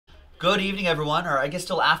Good evening, everyone, or I guess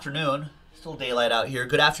still afternoon. Still daylight out here.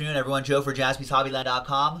 Good afternoon, everyone. Joe for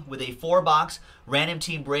JaspysHobbyland.com with a 4-box random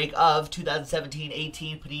team break of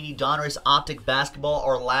 2017-18 Panini DONRUSS OPTIC Basketball.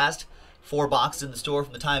 Our last 4 boxes in the store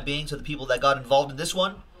from the time being. So the people that got involved in this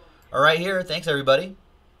one are right here. Thanks, everybody.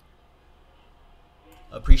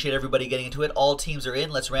 Appreciate everybody getting into it. All teams are in.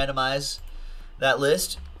 Let's randomize that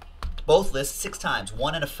list. Both lists 6 times.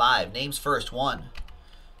 1 and a 5. Names first. 1,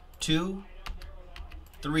 2,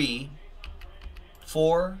 3,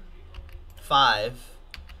 4, 5,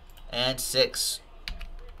 and 6.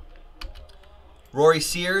 Rory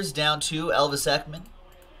Sears down to Elvis Ekman.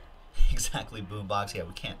 Exactly, boombox. Yeah,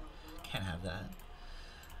 we can't have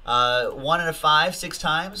that. 1 and a 5, 6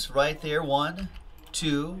 times. Right there. 1,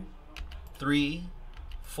 2, 3,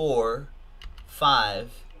 4,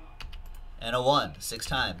 5, and a 1. 6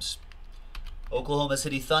 times. Oklahoma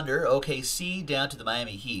City Thunder, OKC, down to the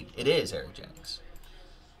Miami Heat. It is Eric Jennings.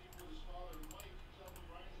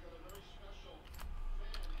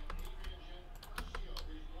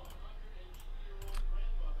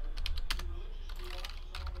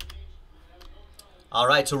 All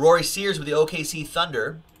right, so Rory Sears with the OKC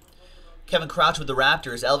Thunder. Kevin Crouch with the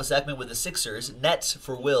Raptors. Elvis Ekman with the Sixers. Nets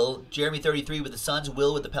for Will. Jeremy 33 with the Suns.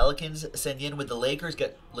 Will with the Pelicans. Senyin with the Lakers.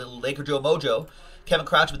 Get little Laker Joe Mojo. Kevin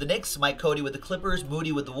Crouch with the Knicks. Mike Cody with the Clippers.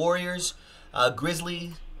 Moody with the Warriors.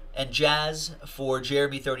 Grizzly and Jazz for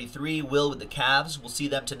Jeremy 33. Will with the Cavs. We'll see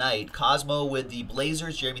them tonight. Cosmo with the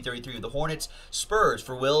Blazers. Jeremy 33 with the Hornets. Spurs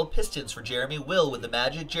for Will. Pistons for Jeremy. Will with the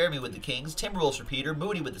Magic. Jeremy with the Kings. Timberwolves for Peter.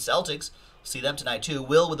 Moody with the Celtics. We'll see them tonight too.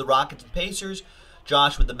 Will with the Rockets and Pacers.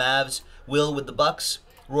 Josh with the Mavs. Will with the Bucks.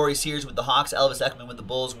 Rory Sears with the Hawks. Elvis Ekman with the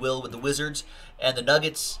Bulls. Will with the Wizards and the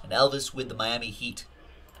Nuggets. And Elvis with the Miami Heat.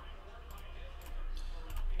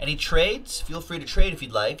 Any trades? Feel free to trade if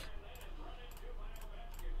you'd like.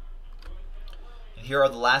 And here are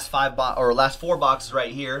the last 4 boxes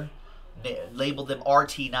right here. Labeled them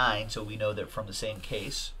RT9 so we know they're from the same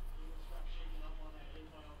case.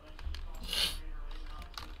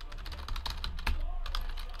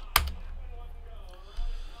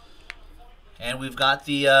 And we've got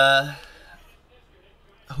the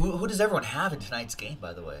who does everyone have in tonight's game,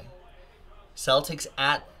 by the way? Celtics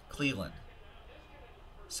at Cleveland.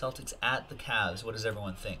 Celtics at the Cavs. What does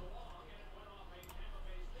everyone think?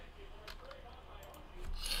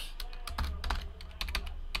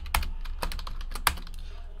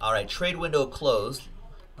 All right, trade window closed.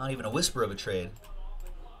 Not even a whisper of a trade.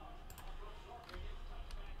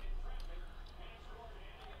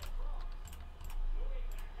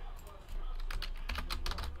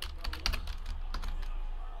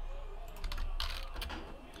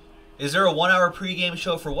 Is there a 1-hour pregame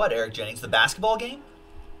show for what, Eric Jennings? The basketball game?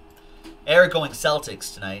 Eric going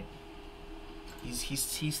Celtics tonight. He's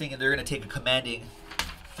thinking they're going to take a commanding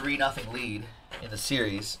 3-0 lead in the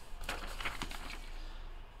series.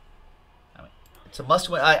 I mean, it's a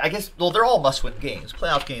must-win. I guess, well, they're all must-win games.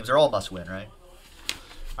 Playoff games are all must-win, right?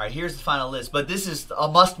 All right, here's the final list. But this is a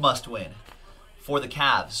must-win for the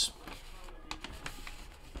Cavs.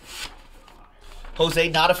 Jose,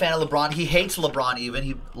 not a fan of LeBron. He hates LeBron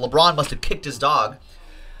even. LeBron must have kicked his dog.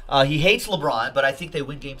 He hates LeBron, but I think they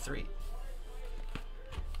win Game 3.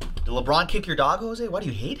 Did LeBron kick your dog, Jose? Why do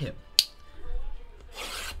you hate him?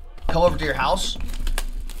 Come over to your house.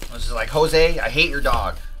 I was just like, Jose, I hate your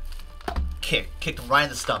dog. Kicked him right in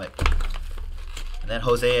the stomach. And then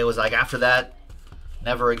Jose was like, after that,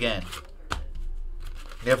 never again.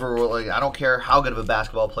 Never, like, I don't care how good of a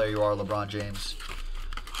basketball player you are, LeBron James.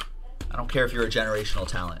 I don't care if you're a generational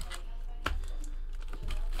talent.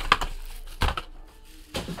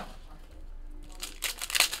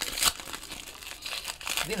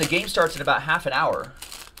 I think the game starts in about half an hour,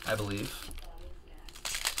 I believe.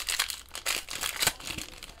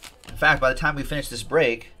 In fact, by the time we finish this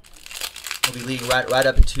break, we'll be leading right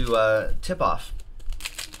up into tip-off.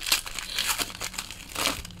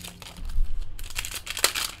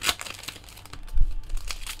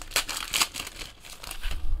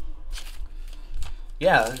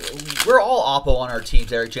 Yeah, we're all Oppo on our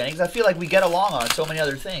teams, Eric Jennings. I feel like we get along on so many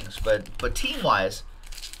other things, but team-wise,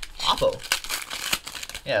 Oppo.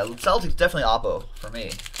 Yeah, Celtics definitely Oppo for me.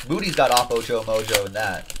 Moody's got Oppo, Joe Mojo, and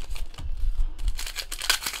that.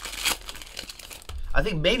 I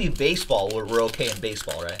think maybe baseball, we're okay in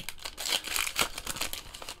baseball, right?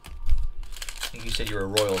 I think you said you're a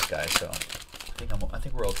Royals guy, so I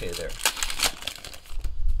think we're okay there.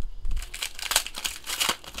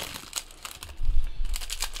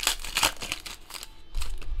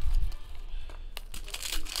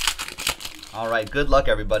 All right, good luck,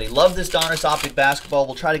 everybody. Love this DONRUSS OPTIC basketball.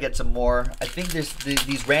 We'll try to get some more. I think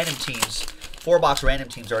these random teams 4-box random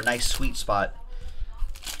teams are a nice sweet spot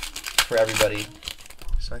for everybody.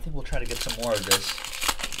 So I think we'll try to get some more of this.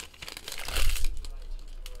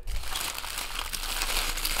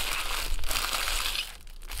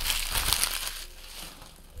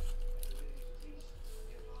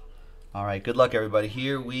 All right, good luck, everybody.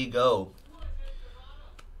 Here we go.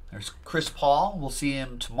 There's Chris Paul. We'll see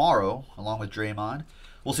him tomorrow, along with Draymond.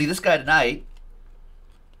 We'll see this guy tonight.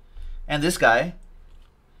 And this guy.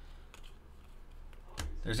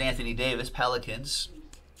 There's Anthony Davis, Pelicans.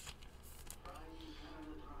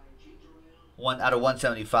 1 out of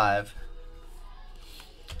 175.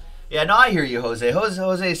 Yeah, no, I hear you, Jose.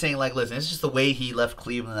 Jose is saying, like, listen, it's just the way he left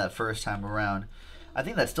Cleveland that first time around. I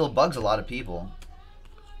think that still bugs a lot of people.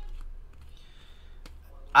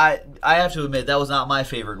 I have to admit, that was not my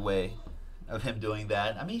favorite way of him doing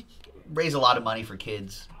that. I mean, he raised a lot of money for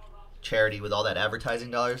kids, charity with all that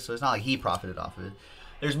advertising dollars, so it's not like he profited off of it.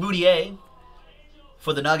 There's Moutier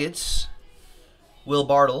for the Nuggets, Will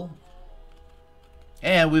Bartle,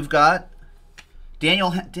 and we've got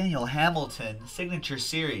Daniel Hamilton, Signature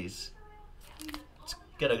Series. Let's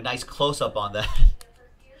get a nice close-up on that.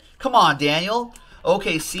 Come on, Daniel.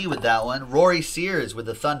 OKC with that one. Rory Sears with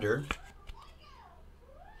the Thunder.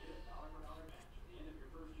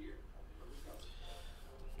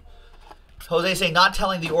 Jose saying not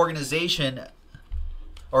telling the organization,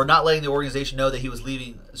 or not letting the organization know that he was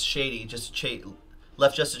leaving shady,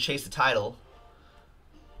 left just to chase the title.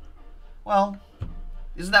 Well,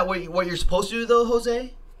 isn't that what you're supposed to do, though,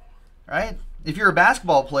 Jose? Right? If you're a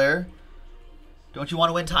basketball player, don't you want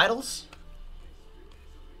to win titles?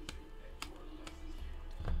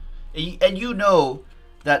 And you know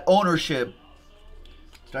that ownership.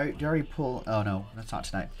 Did I already pull? Oh, no, that's not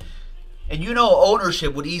tonight. And you know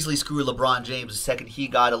ownership would easily screw LeBron James the second he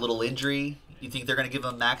got a little injury. You think they're going to give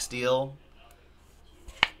him a max deal?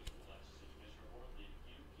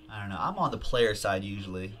 I don't know. I'm on the player side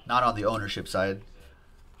usually, not on the ownership side.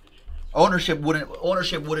 Ownership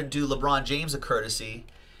wouldn't do LeBron James a courtesy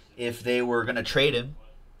if they were going to trade him.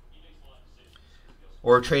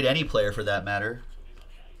 Or trade any player for that matter.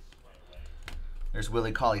 There's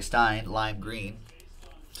Willie Cauley-Stein, lime green.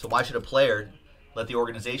 So why should a player let the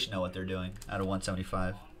organization know what they're doing out of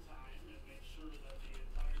 175?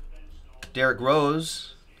 Derrick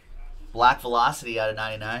Rose, black velocity out of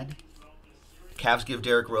 99. Cavs give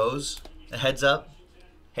Derrick Rose a heads up.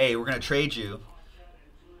 Hey, we're going to trade you.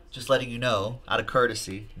 Just letting you know, out of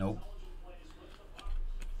courtesy. Nope.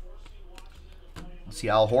 Let's see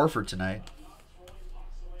Al Horford tonight.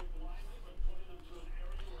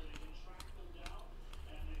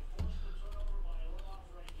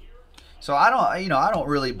 So I don't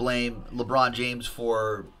really blame LeBron James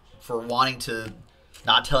for wanting to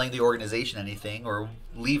not telling the organization anything or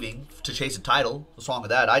leaving to chase a title. What's wrong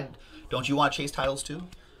with that? Don't you want to chase titles too?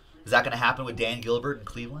 Is that going to happen with Dan Gilbert in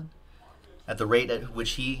Cleveland? At the rate at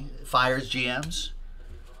which he fires GMs?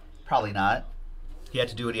 Probably not. He had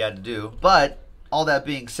to do what he had to do. But all that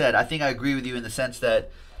being said, I think I agree with you in the sense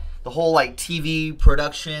that the whole like TV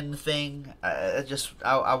production thing,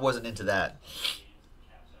 I wasn't into that.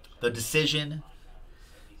 The decision,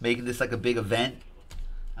 making this like a big event,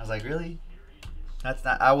 I was like, really?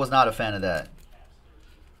 I was not a fan of that.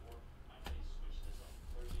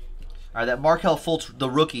 All right, that Markelle Fultz, the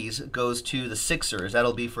rookies, goes to the Sixers.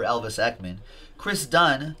 That'll be for Elvis Ekman. Chris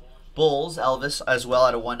Dunn, Bulls, Elvis as well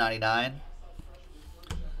out of 199.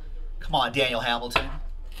 Come on, Daniel Hamilton.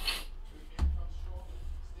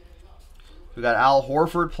 We got Al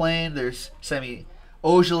Horford playing. There's Semi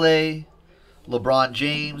Ojeleye, LeBron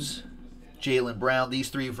James, Jaylen Brown. These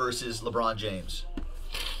three versus LeBron James.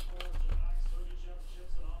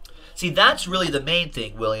 See, that's really the main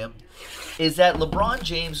thing, William, is that LeBron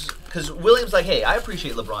James, because William's like, hey, I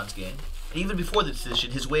appreciate LeBron's game. Even before the decision,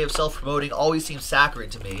 his way of self-promoting always seemed saccharine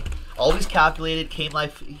to me. Always calculated, came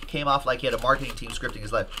off like he had a marketing team scripting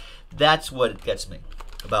his life. That's what gets me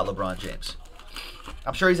about LeBron James.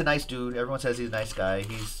 I'm sure he's a nice dude. Everyone says he's a nice guy.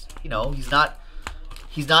 He's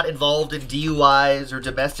not involved in DUIs or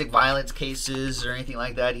domestic violence cases or anything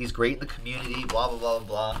like that. He's great in the community, blah, blah, blah,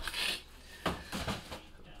 blah.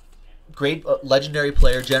 Great legendary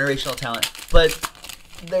player, generational talent. But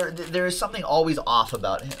there is something always off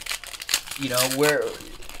about him. You know, where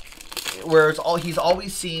his words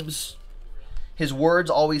always seems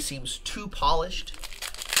too polished,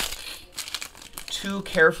 too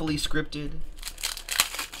carefully scripted.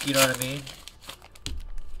 You know what I mean?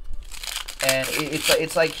 And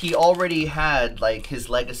it's like he already had like his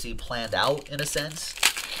legacy planned out in a sense,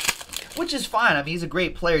 which is fine. I mean, he's a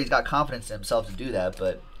great player. He's got confidence in himself to do that,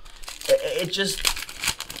 but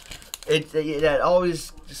it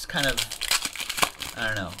always just kind of I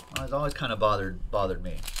don't know. It's always kind of bothered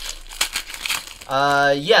me.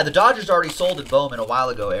 Yeah, the Dodgers already sold at Bowman a while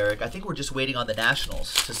ago, Eric. I think we're just waiting on the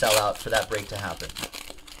Nationals to sell out for that break to happen.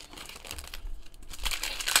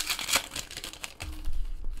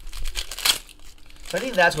 So I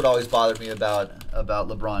think that's what always bothered me about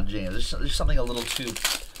LeBron James. There's something a little too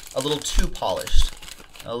polished,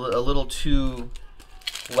 a little too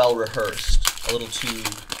well rehearsed, a little too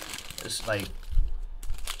just like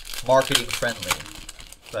marketing friendly.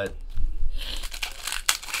 But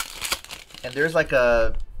and there's like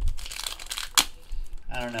a,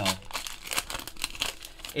 I don't know.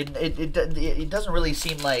 It doesn't really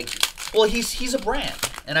seem like, well, he's a brand,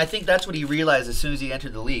 and I think that's what he realized as soon as he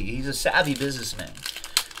entered the league. He's a savvy businessman.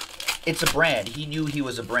 It's a brand. He knew he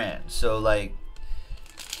was a brand. So like,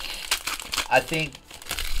 I think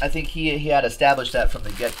he had established that from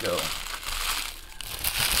the get-go.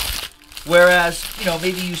 Whereas, you know,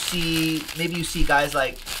 maybe you see guys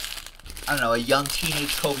like, I don't know, a young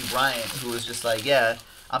teenage Kobe Bryant who was just like, yeah,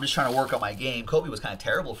 I'm just trying to work on my game. Kobe was kind of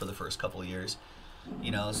terrible for the first couple of years,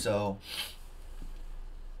 you know, so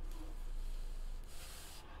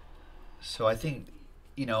I think,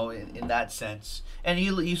 you know, in that sense, and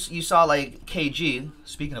you saw like KG,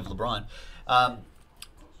 speaking of LeBron,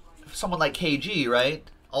 someone like KG, right?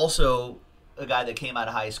 Also a guy that came out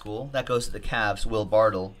of high school, that goes to the Cavs, Will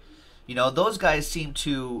Bartle. You know, those guys seem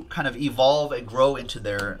to kind of evolve and grow into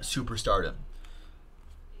their superstardom.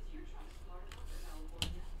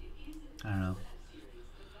 I don't know.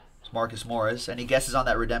 It's Marcus Morris. Any guesses on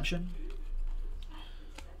that redemption?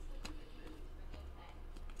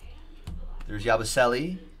 There's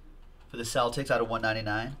Yabusele for the Celtics out of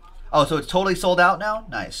 199. Oh, so it's totally sold out now?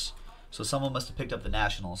 Nice. So someone must have picked up the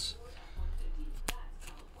Nationals.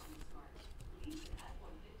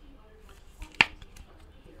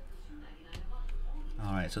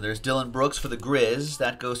 All right, so there's Dylan Brooks for the Grizz.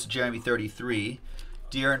 That goes to Jeremy 33.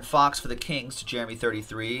 De'Aaron Fox for the Kings to Jeremy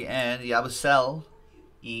 33. And Yabusele,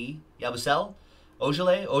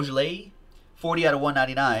 Ojale, 40 out of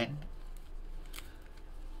 199.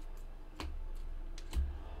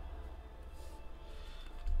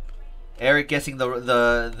 Eric guessing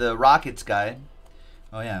the Rockets guy.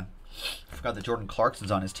 Oh, yeah. I forgot that Jordan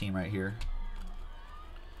Clarkson's on his team right here.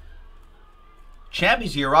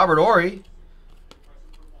 Champions here, Robert Horry.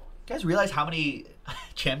 You guys realize how many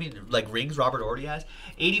champion rings Robert Horry has?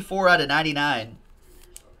 84 out of 99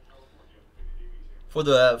 for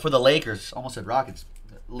the Lakers. Almost said Rockets.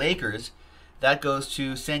 Lakers. That goes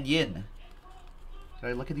to Sen Yin. Did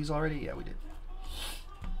I look at these already? Yeah, we did.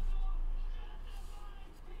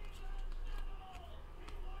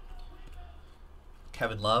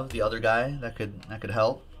 Kevin Love, the other guy that could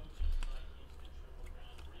help.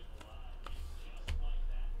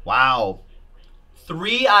 Wow.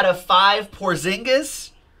 3 out of 5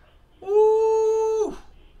 Porzingis. Woo!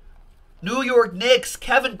 New York Knicks,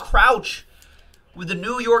 Kevin Crouch with the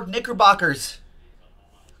New York Knickerbockers.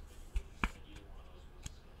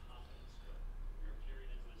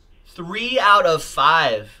 Three out of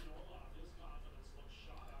 5.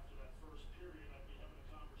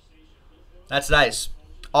 That's nice.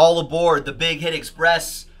 All aboard the Big Hit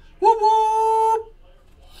Express. Whoop whoop!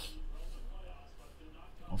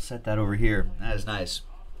 I'll set that over here. That is nice.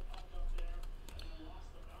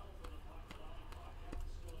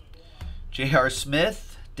 J.R.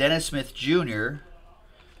 Smith, Dennis Smith Jr.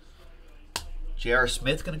 J.R.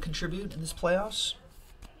 Smith going to contribute in this playoffs.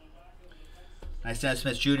 Nice Dennis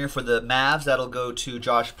Smith Jr. for the Mavs. That'll go to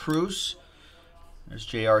Josh Pruce. There's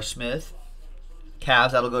J.R. Smith.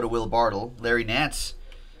 Cavs, that'll go to Will Bartle. Larry Nance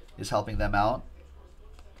is helping them out.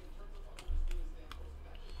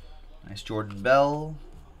 Nice Jordan Bell.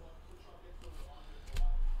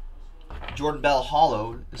 Jordan Bell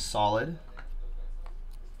Hollow is solid.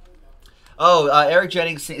 Oh, Eric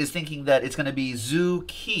Jennings is thinking that it's going to be Zhu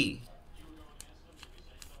Key.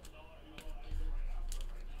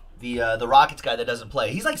 The Rockets guy that doesn't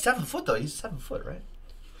play. He's like 7 foot, though. He's 7 foot, right?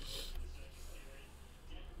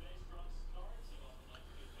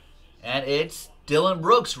 And it's Dylan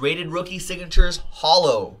Brooks, rated rookie signatures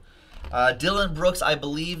hollow. Dylan Brooks, I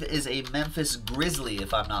believe, is a Memphis Grizzly,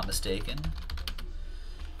 if I'm not mistaken.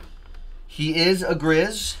 He is a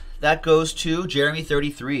Grizz. That goes to Jeremy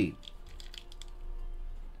 33.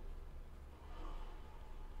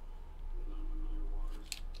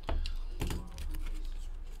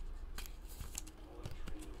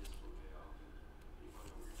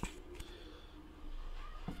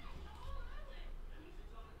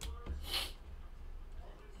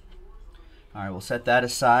 All right, we'll set that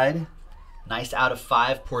aside. Nice out of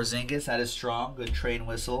 5 Porzingis. That is strong. Good train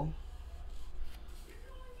whistle.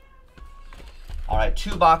 All right. right,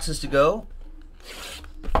 2 boxes to go.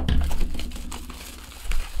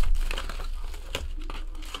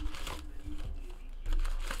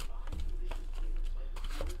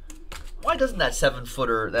 Why doesn't that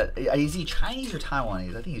 7-footer, that is he Chinese or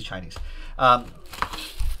Taiwanese? I think he's Chinese. I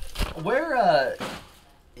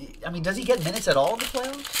mean, does he get minutes at all in the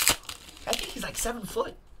playoffs? I think he's like 7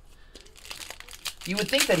 foot. You would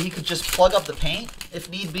think that he could just plug up the paint if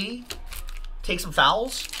need be, take some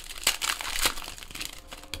fouls.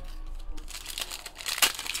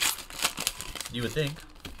 You would think.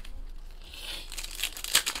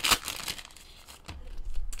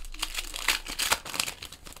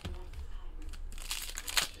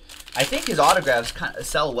 I think his autographs kind of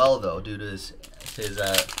sell well though, due to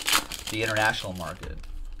the international market.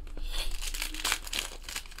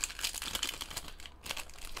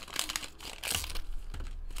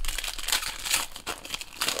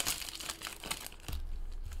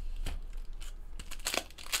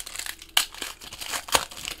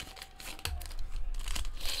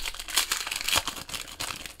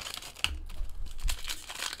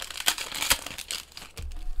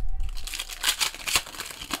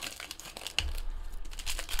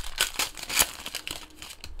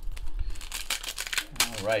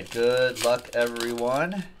 All right, good luck,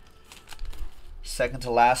 everyone. Second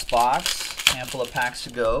to last box. Handful of packs to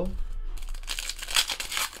go.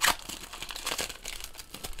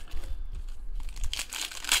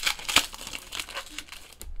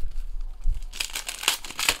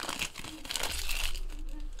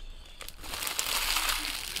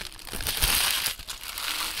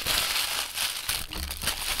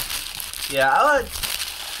 Yeah,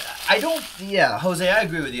 I don't. Yeah, Jose, I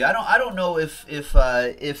agree with you. I don't know if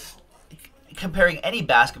comparing any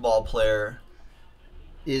basketball player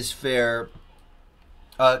is fair.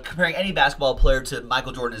 Comparing any basketball player to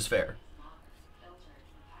Michael Jordan is fair.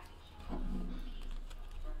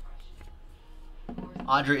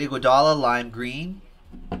 Andre Iguodala, lime green.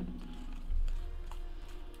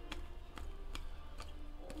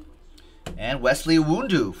 And Wesley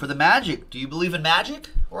Iwundu for the Magic. Do you believe in Magic,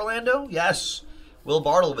 Orlando? Yes. Will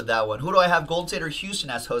Bartle with that one. Who do I have, Golden State or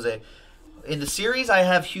Houston? Asked Jose. In the series, I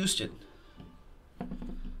have Houston.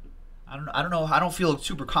 I don't know. I don't feel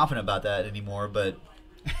super confident about that anymore, but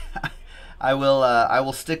I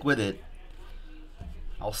will stick with it.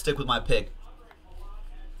 I'll stick with my pick.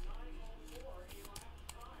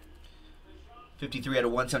 53 out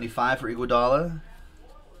of 175 for Iguodala.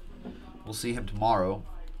 We'll see him tomorrow.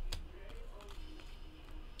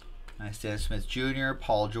 Nice Dennis Smith Jr.,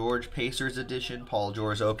 Paul George, Pacers edition, Paul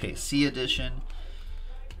George OKC edition,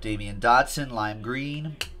 Damian Dotson, lime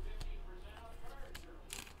green.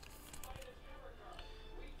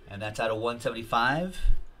 And that's out of 175.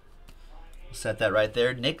 We'll set that right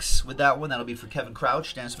there. Knicks with that one. That'll be for Kevin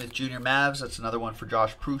Crouch. Dennis Smith Jr. Mavs. That's another one for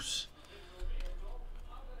Josh Pruce.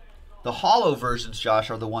 The hollow versions, Josh,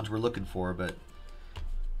 are the ones we're looking for, but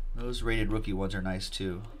those rated rookie ones are nice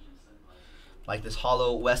too. Like this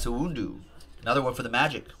hollow Wes Iwundu. Another one for the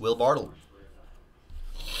Magic, Will Bartle.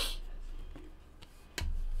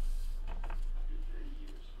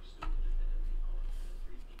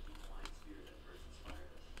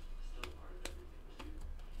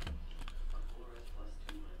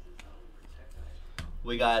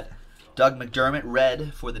 We got Doug McDermott,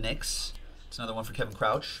 red for the Knicks. It's another one for Kevin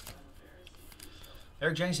Crouch.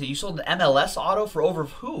 Eric Jennings said, you sold an MLS auto for over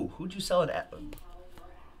who? Who'd you sell it at?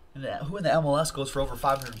 Who in the MLS goes for over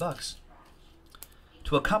 $500?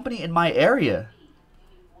 To a company in my area.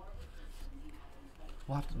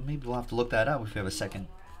 Maybe we'll have to look that up if we have a second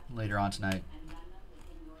later on tonight.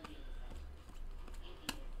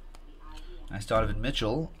 Nice Donovan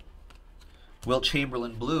Mitchell. Wilt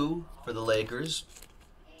Chamberlain blue for the Lakers.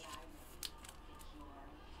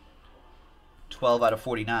 12 out of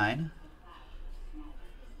 49.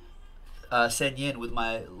 Sen Yin with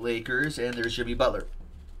my Lakers, and there's Jimmy Butler.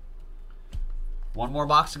 One more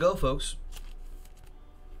box to go, folks.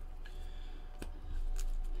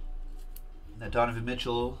 That Donovan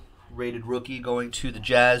Mitchell rated rookie going to the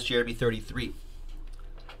Jazz, Jeremy 33.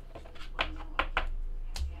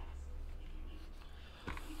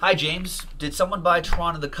 Hi, James. Did someone buy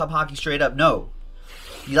Toronto the Cup hockey straight up? No.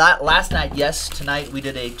 Last night, yes. Tonight, we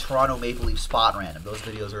did a Toronto Maple Leaf spot random. Those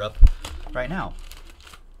videos are up right now.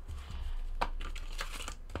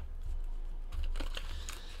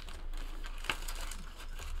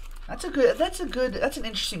 That's an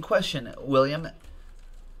interesting question, William.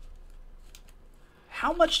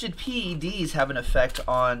 How much did PEDs have an effect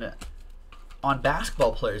on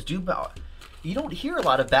basketball players? You don't hear a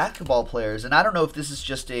lot of basketball players, and I don't know if this is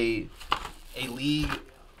just a league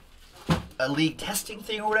a league testing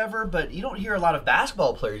thing or whatever, but you don't hear a lot of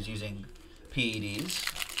basketball players using PEDs.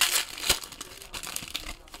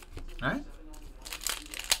 All right.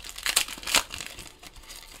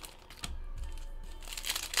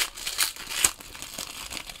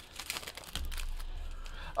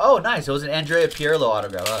 Oh, nice. It was an Andrea Pirlo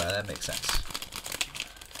autograph. Oh, that makes sense.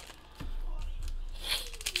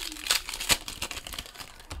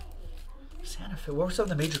 Santa Fe. What were some of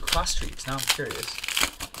the major cross streaks? Now I'm curious.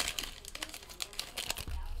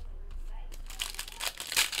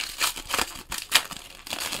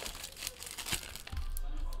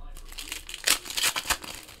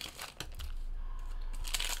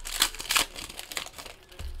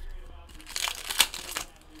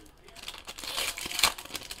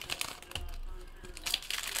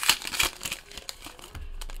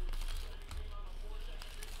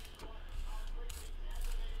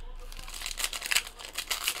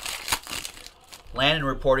 Landon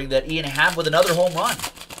reporting that Ian Happ with another home run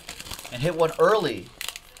and hit one early.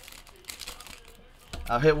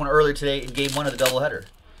 Hit one earlier today in Game 1 of the doubleheader.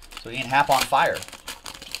 So Ian Happ on fire.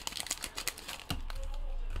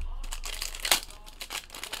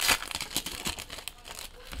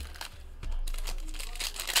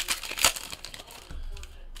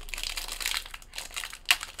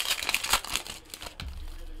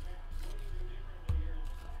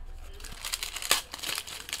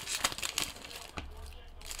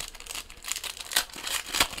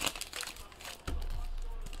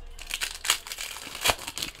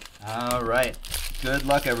 All right. Good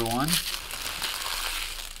luck, everyone.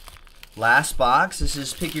 Last box. This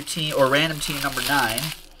is pick your team or random team number 9.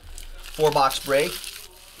 4-box break.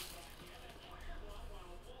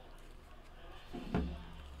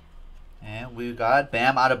 And we've got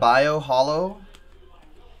Bam Adebayo, Hollow.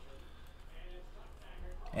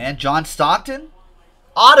 And John Stockton.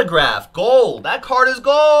 Autograph. Gold. That card is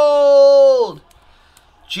gold.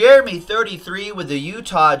 Jeremy 33 with the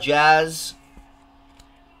Utah Jazz.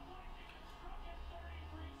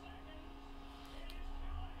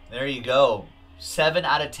 There you go. 7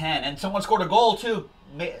 out of 10. And someone scored a goal, too.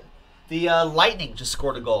 The Lightning just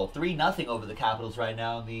scored a goal. 3-0 over the Capitals right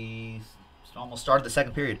now. Almost started the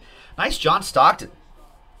second period. Nice John Stockton.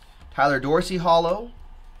 Tyler Dorsey, Hollow.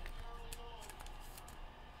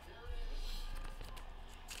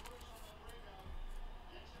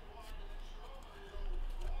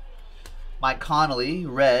 Mike Connolly,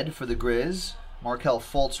 red for the Grizz. Markelle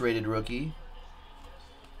Fultz, rated rookie.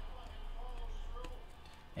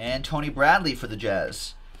 And Tony Bradley for the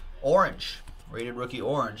Jazz. Orange. Rated rookie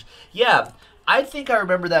orange. Yeah, I think I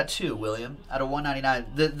remember that too, William. Out of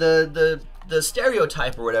 199. The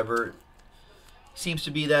stereotype or whatever seems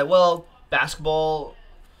to be that, well, basketball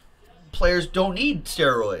players don't need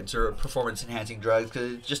steroids or performance-enhancing drugs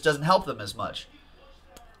because it just doesn't help them as much.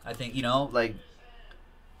 I think, you know, like,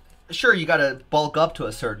 sure, you got to bulk up to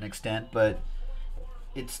a certain extent, but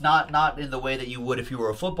it's not in the way that you would if you were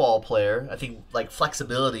a football player. I think like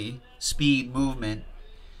flexibility, speed, movement,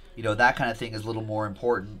 you know, that kind of thing is a little more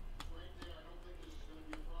important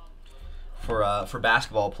for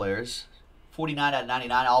basketball players. 49 out of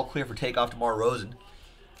 99, all clear for takeoff. DeMar Rosen,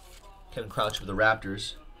 Kevin Crouch with the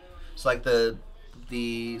Raptors. It's like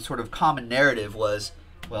the sort of common narrative was,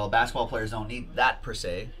 well, basketball players don't need that per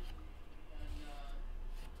se.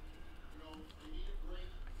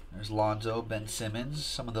 There's Lonzo, Ben Simmons.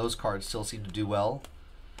 Some of those cards still seem to do well.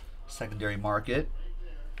 Secondary market.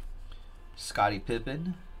 Scottie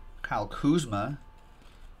Pippen. Kyle Kuzma.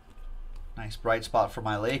 Nice bright spot for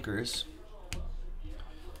my Lakers.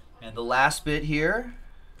 And the last bit here.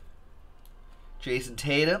 Jason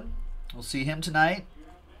Tatum. We'll see him tonight.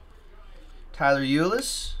 Tyler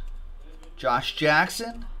Ulis. Josh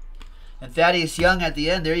Jackson. And Thaddeus Young at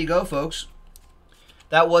the end. There you go, folks.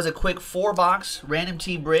 That was a quick 4-box random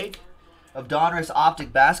team break of Donruss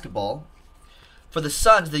Optic Basketball. For the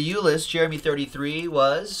Suns, the Ulis, Jeremy 33,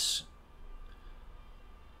 was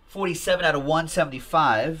 47 out of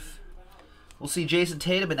 175. We'll see Jason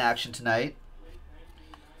Tatum in action tonight.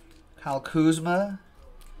 Kyle Kuzma,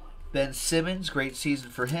 Ben Simmons, great season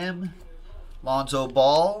for him. Lonzo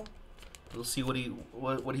Ball, we'll see what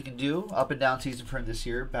he can do. Up and down season for him this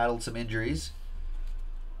year. Battled some injuries.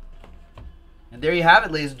 And there you have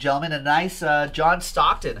it, ladies and gentlemen. A nice John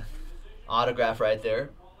Stockton autograph right there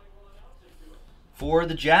for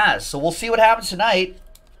the Jazz. So we'll see what happens tonight.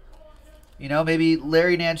 You know, maybe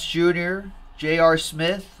Larry Nance Jr., J.R.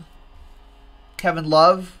 Smith, Kevin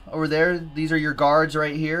Love over there. These are your guards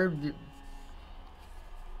right here.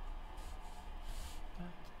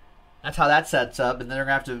 That's how that sets up. And then they're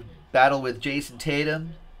going to have to battle with Jason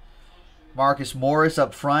Tatum, Marcus Morris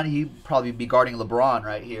up front. He'd probably be guarding LeBron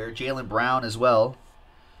right here. Jaylen Brown as well.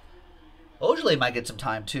 Ojale might get some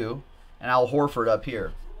time too. And Al Horford up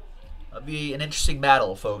here. That'll be an interesting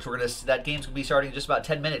battle, folks. That game's gonna be starting in just about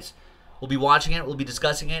 10 minutes. We'll be watching it. We'll be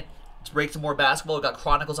discussing it. Let's break some more basketball. We've got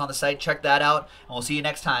Chronicles on the site. Check that out. And we'll see you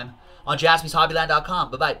next time on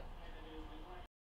JaspysHobbyland.com. Bye-bye.